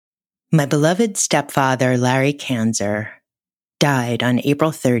My beloved stepfather, Larry Kanzer, died on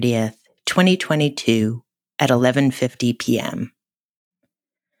April 30th, 2022 at 11:50 p.m.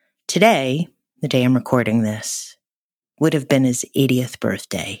 Today, the day I'm recording this, would have been his 80th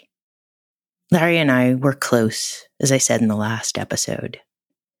birthday. Larry and I were close, as I said in the last episode.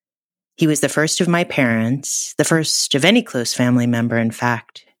 He was the first of my parents, the first of any close family member, in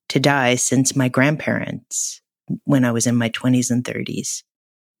fact, to die since my grandparents when I was in my 20s and 30s.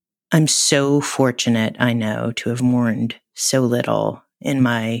 I'm so fortunate, I know, to have mourned so little in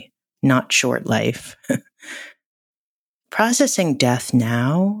my not short life. Processing death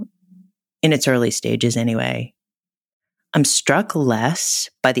now, in its early stages anyway, I'm struck less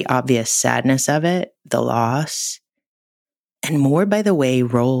by the obvious sadness of it, the loss, and more by the way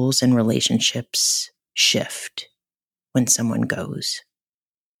roles and relationships shift when someone goes.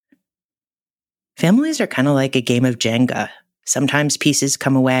 Families are kind of like a game of Jenga. Sometimes pieces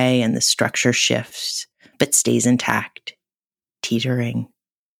come away and the structure shifts, but stays intact, teetering.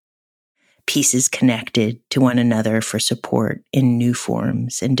 Pieces connected to one another for support in new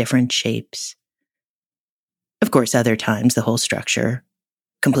forms and different shapes. Of course, other times the whole structure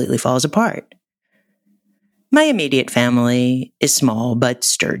completely falls apart. My immediate family is small but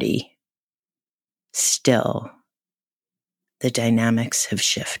sturdy. Still, the dynamics have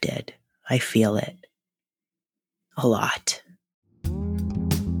shifted. I feel it. A lot.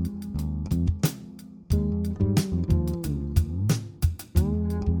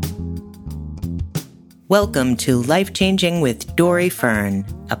 Welcome to Life Changing with Dory Fern,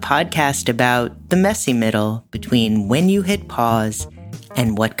 a podcast about the messy middle between when you hit pause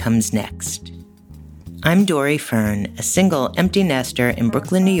and what comes next. I'm Dory Fern, a single empty nester in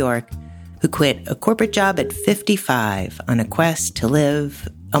Brooklyn, New York, who quit a corporate job at 55 on a quest to live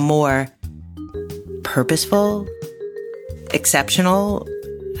a more purposeful, exceptional,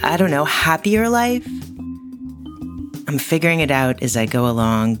 happier life. I'm figuring it out as I go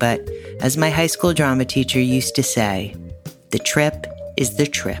along, but as my high school drama teacher used to say, the trip is the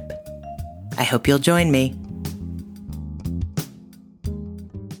trip. I hope you'll join me.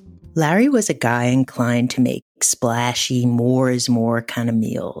 Larry was a guy inclined to make splashy, more is more kind of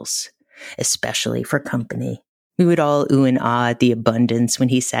meals, especially for company. We would all ooh and ah at the abundance when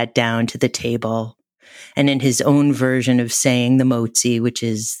he sat down to the table. And in his own version of saying the motzi, which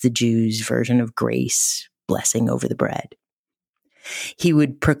is the Jews' version of grace, blessing over the bread, he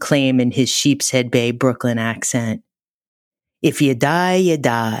would proclaim in his Sheepshead Bay Brooklyn accent, "If you die, you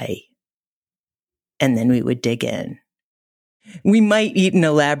die." And then we would dig in. We might eat an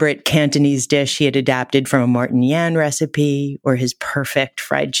elaborate Cantonese dish he had adapted from a Martin Yan recipe, or his perfect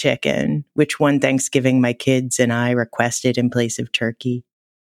fried chicken, which one Thanksgiving my kids and I requested in place of turkey.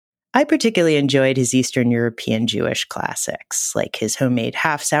 I particularly enjoyed his Eastern European Jewish classics, like his homemade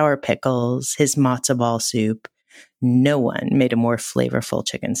half-sour pickles, his matzo ball soup. No one made a more flavorful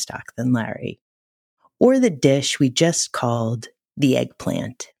chicken stock than Larry. Or the dish we just called the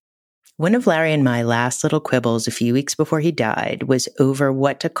eggplant. One of Larry and my last little quibbles a few weeks before he died was over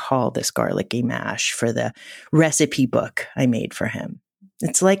what to call this garlicky mash for the recipe book I made for him.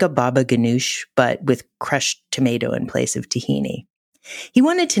 It's like a baba ganoush, but with crushed tomato in place of tahini. He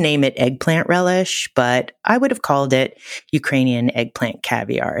wanted to name it eggplant relish, but I would have called it Ukrainian eggplant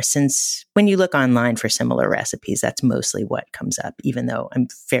caviar, since when you look online for similar recipes, that's mostly what comes up, even though I'm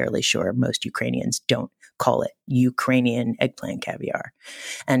fairly sure most Ukrainians don't call it Ukrainian eggplant caviar.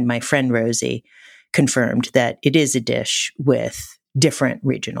 And my friend Rosie confirmed that it is a dish with different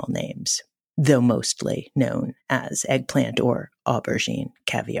regional names, though mostly known as eggplant or aubergine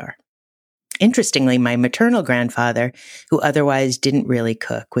caviar. Interestingly, my maternal grandfather, who otherwise didn't really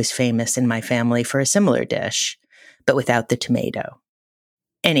cook, was famous in my family for a similar dish, but without the tomato.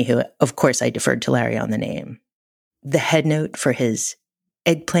 Anywho, of course, I deferred to Larry on the name. The head note for his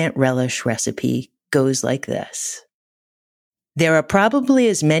eggplant relish recipe goes like this. There are probably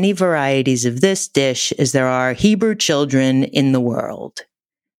as many varieties of this dish as there are Hebrew children in the world.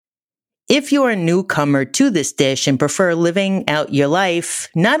 If you are a newcomer to this dish and prefer living out your life,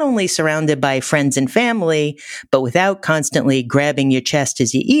 not only surrounded by friends and family, but without constantly grabbing your chest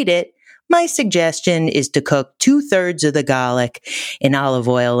as you eat it, my suggestion is to cook 2/3 of the garlic in olive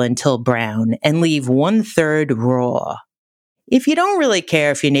oil until brown and leave 1/3 raw. If you don't really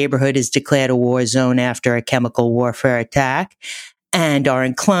care if your neighborhood is declared a war zone after a chemical warfare attack and are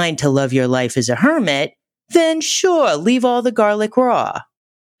inclined to love your life as a hermit, then sure, leave all the garlic raw.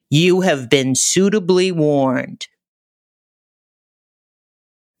 You have been suitably warned.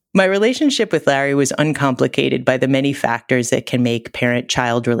 My relationship with Larry was uncomplicated by the many factors that can make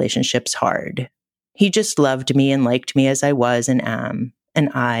parent-child relationships hard. He just loved me and liked me as I was and am. and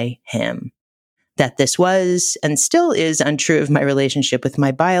I him. That this was and still is untrue of my relationship with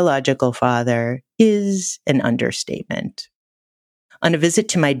my biological father is an understatement. On a visit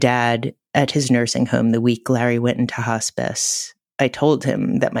to my dad at his nursing home the week Larry went into hospice, I told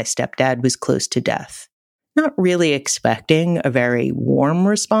him that my stepdad was close to death. Not really expecting a very warm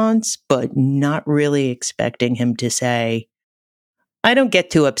response, but not really expecting him to say, "I don't get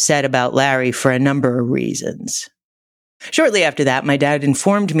too upset about Larry for a number of reasons." Shortly after that, my dad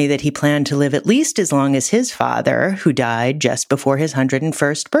informed me that he planned to live at least as long as his father, who died just before his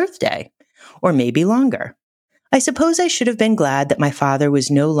 101st birthday, or maybe longer. I suppose I should have been glad that my father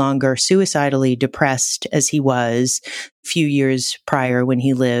was no longer suicidally depressed as he was a few years prior when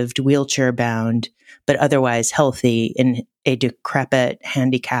he lived wheelchair-bound, but otherwise healthy in a decrepit,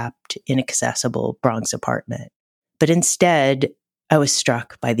 handicapped, inaccessible Bronx apartment. But instead, I was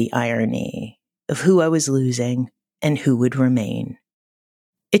struck by the irony of who I was losing and who would remain.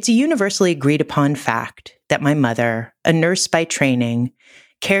 It's a universally agreed upon fact that my mother, a nurse by training,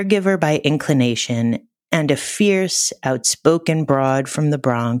 caregiver by inclination, and a fierce, outspoken broad from the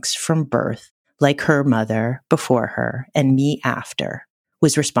Bronx from birth, like her mother before her and me after,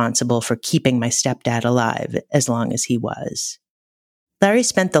 was responsible for keeping my stepdad alive as long as he was. Larry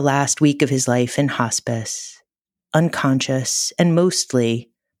spent the last week of his life in hospice, unconscious and mostly,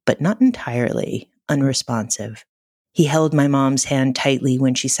 but not entirely, unresponsive. He held my mom's hand tightly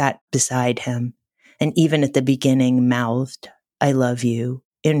when she sat beside him, and even at the beginning mouthed, "I love you,"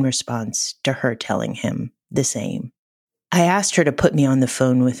 in response to her telling him the same. I asked her to put me on the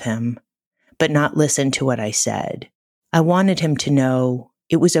phone with him, but not listen to what I said. I wanted him to know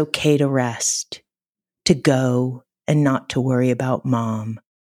it was okay to rest, to go and not to worry about Mom.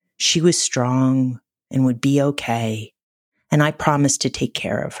 She was strong and would be okay, and I promised to take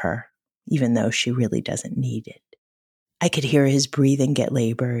care of her, even though she really doesn't need it. I could hear his breathing get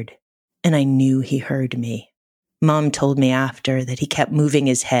labored, and I knew he heard me. Mom told me after that he kept moving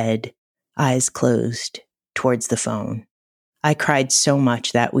his head, eyes closed, towards the phone. I cried so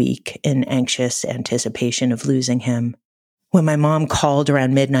much that week in anxious anticipation of losing him. When my mom called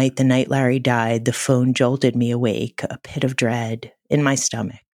around midnight the night Larry died, the phone jolted me awake, a pit of dread in my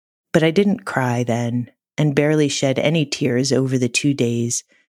stomach. But I didn't cry then, and barely shed any tears over the 2 days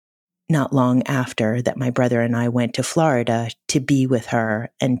not long after that my brother and I went to Florida to be with her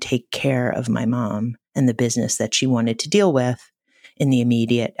and take care of my mom and the business that she wanted to deal with in the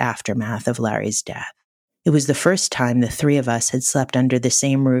immediate aftermath of Larry's death. It was the first time the three of us had slept under the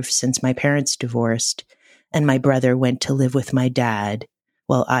same roof since my parents divorced, and my brother went to live with my dad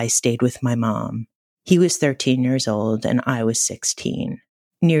while I stayed with my mom. He was 13 years old and I was 16,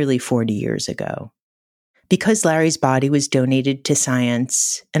 nearly 40 years ago. Because Larry's body was donated to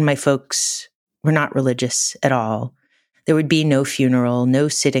science and my folks were not religious at all, there would be no funeral, no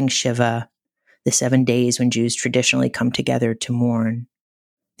sitting Shiva, the 7 days when Jews traditionally come together to mourn.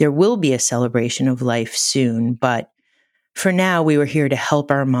 There will be a celebration of life soon, but for now we were here to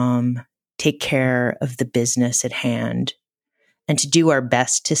help our mom take care of the business at hand and to do our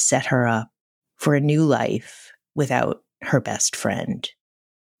best to set her up for a new life without her best friend.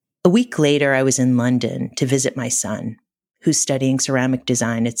 A week later, I was in London to visit my son, who's studying ceramic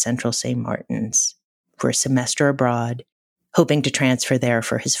design at Central St. Martin's, for a semester abroad, hoping to transfer there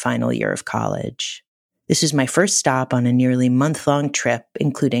for his final year of college. This was my first stop on a nearly month-long trip,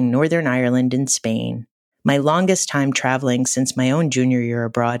 including Northern Ireland and Spain, my longest time traveling since my own junior year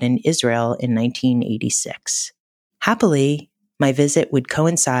abroad in Israel in 1986. Happily, my visit would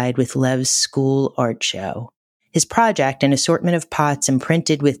coincide with Lev's school art show. His project, an assortment of pots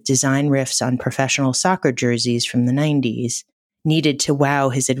imprinted with design riffs on professional soccer jerseys from the 90s, needed to wow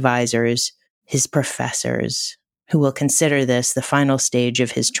his advisors, his professors, who will consider this the final stage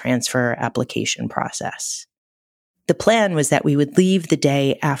of his transfer application process. The plan was that we would leave the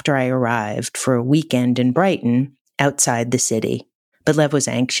day after I arrived for a weekend in Brighton, outside the city. But Lev was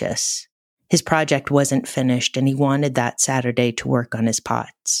anxious. His project wasn't finished, and he wanted that Saturday to work on his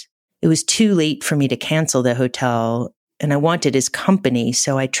pots. It was too late for me to cancel the hotel, and I wanted his company,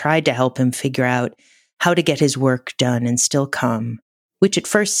 so I tried to help him figure out how to get his work done and still come, which at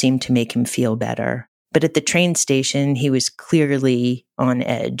first seemed to make him feel better. But at the train station, he was clearly on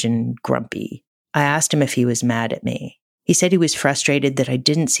edge and grumpy. I asked him if he was mad at me. He said he was frustrated that I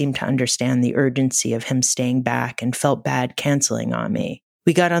didn't seem to understand the urgency of him staying back and felt bad canceling on me.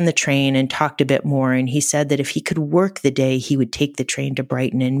 We got on the train and talked a bit more, and he said that if he could work the day, he would take the train to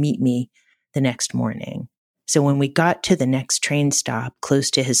Brighton and meet me the next morning. So when we got to the next train stop close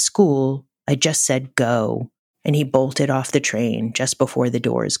to his school, I just said go, and he bolted off the train just before the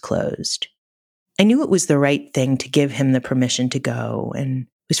doors closed. I knew it was the right thing to give him the permission to go and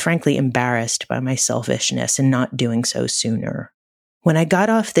was frankly embarrassed by my selfishness in not doing so sooner. When I got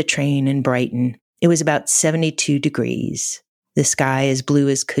off the train in Brighton, it was about 72 degrees, the sky as blue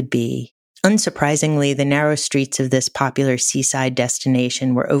as could be. Unsurprisingly, the narrow streets of this popular seaside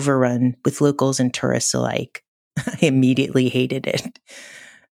destination were overrun with locals and tourists alike. I immediately hated it.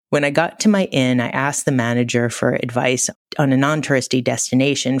 When I got to my inn, I asked the manager for advice on a non-touristy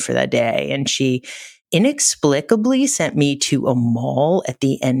destination for that day, and she inexplicably sent me to a mall at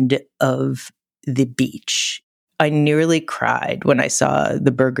the end of the beach. I nearly cried when I saw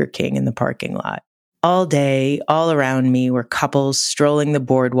the Burger King in the parking lot. All day, all around me were couples strolling the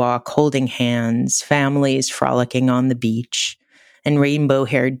boardwalk, holding hands, families frolicking on the beach, and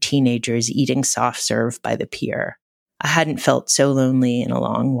rainbow-haired teenagers eating soft serve by the pier. I hadn't felt so lonely in a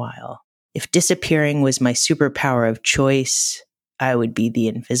long while. If disappearing was my superpower of choice, I would be the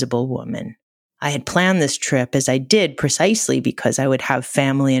invisible woman. I had planned this trip as I did precisely because I would have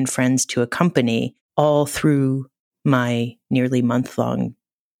family and friends to accompany all through my nearly month-long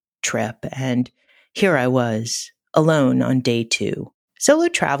trip, and here I was, alone on day 2. Solo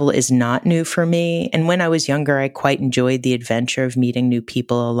travel is not new for me, and when I was younger, I quite enjoyed the adventure of meeting new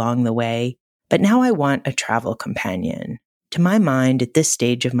people along the way. But now I want a travel companion. To my mind, at this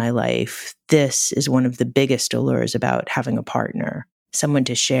stage of my life, this is one of the biggest allures about having a partner, someone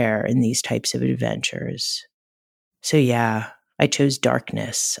to share in these types of adventures. So yeah, I chose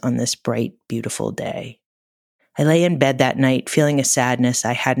darkness on this bright, beautiful day. I lay in bed that night feeling a sadness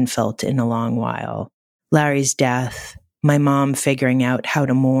I hadn't felt in a long while. Larry's death, my mom figuring out how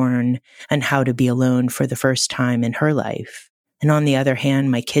to mourn and how to be alone for the first time in her life. And on the other hand,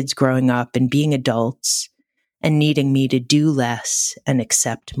 my kids growing up and being adults and needing me to do less and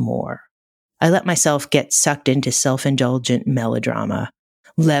accept more. I let myself get sucked into self-indulgent melodrama.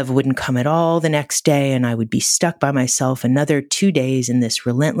 Lev wouldn't come at all the next day, and I would be stuck by myself another 2 days in this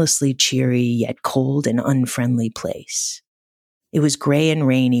relentlessly cheery yet cold and unfriendly place. It was gray and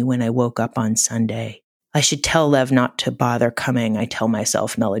rainy when I woke up on Sunday. I should tell Lev not to bother coming, I tell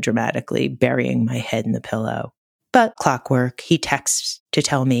myself melodramatically, burying my head in the pillow. But clockwork, he texts to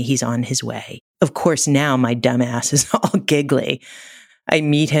tell me he's on his way. Of course, now my dumbass is all giggly. I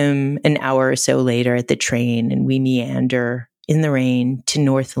meet him an hour or so later at the train, and we meander in the rain to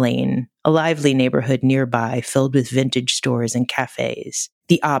North Lane, a lively neighborhood nearby filled with vintage stores and cafes,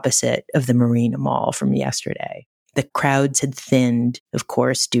 the opposite of the Marina Mall from yesterday. The crowds had thinned, of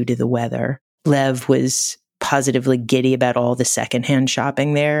course, due to the weather. Lev was positively giddy about all the secondhand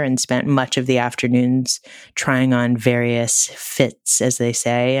shopping there and spent much of the afternoons trying on various fits, as they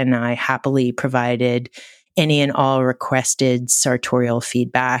say, and I happily provided any and all requested sartorial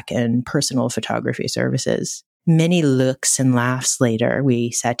feedback and personal photography services. Many looks and laughs later,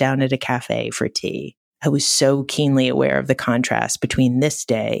 we sat down at a cafe for tea. I was so keenly aware of the contrast between this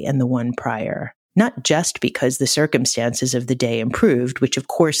day and the one prior. Not just because the circumstances of the day improved, which of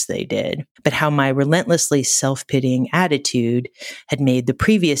course they did, but how my relentlessly self-pitying attitude had made the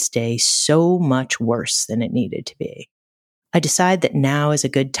previous day so much worse than it needed to be. I decide that now is a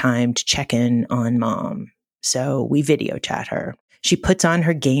good time to check in on Mom. So we video chat her. She puts on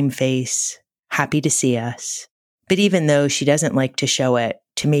her game face, happy to see us. But even though she doesn't like to show it,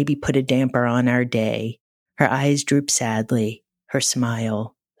 to maybe put a damper on our day, her eyes droop sadly, her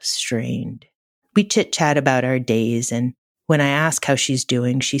smile strained. We chit-chat about our days, and when I ask how she's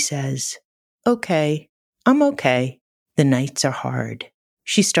doing, she says, "Okay, I'm okay. The nights are hard."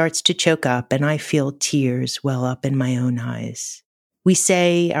 She starts to choke up, and I feel tears well up in my own eyes. We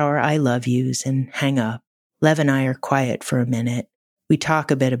say our I love yous and hang up. Lev and I are quiet for a minute. We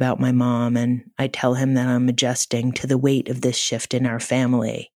talk a bit about my mom, and I tell him that I'm adjusting to the weight of this shift in our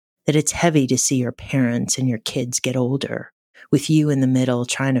family, that it's heavy to see your parents and your kids get older, with you in the middle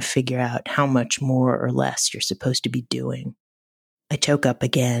trying to figure out how much more or less you're supposed to be doing. I choke up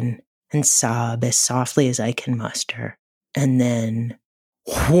again and sob as softly as I can muster. And then,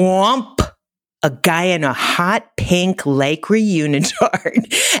 whomp! A guy in a hot pink lycra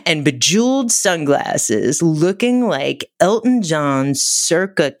unitard and bejeweled sunglasses looking like Elton John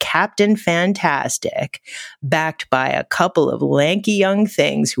circa Captain Fantastic, backed by a couple of lanky young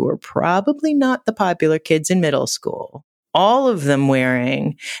things who were probably not the popular kids in middle school. All of them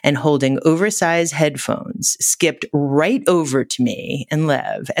wearing and holding oversized headphones, skipped right over to me and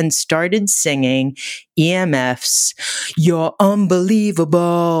Lev and started singing EMF's "You're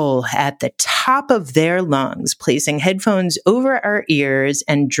Unbelievable" at the top of their lungs, placing headphones over our ears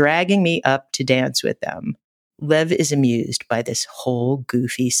and dragging me up to dance with them. Lev is amused by this whole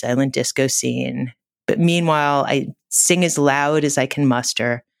goofy silent disco scene, but meanwhile, I sing as loud as I can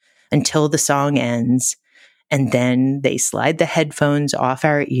muster. until the song ends, and then they slide the headphones off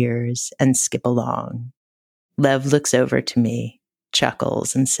our ears and skip along. Lev looks over to me,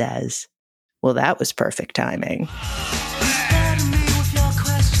 chuckles, and says, "Well, that was perfect timing."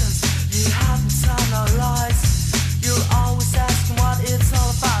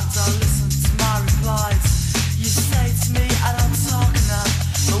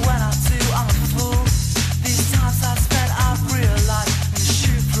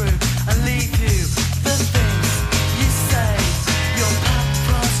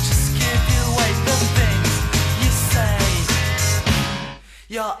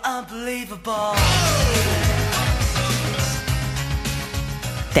 You're unbelievable.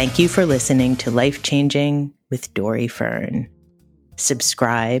 Thank you for listening to Life Changing with Dori Fern.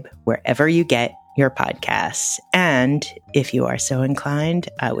 Subscribe wherever you get your podcasts. And if you are so inclined,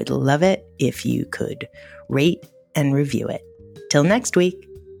 I would love it if you could rate and review it. Till next week.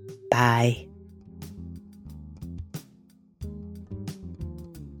 Bye.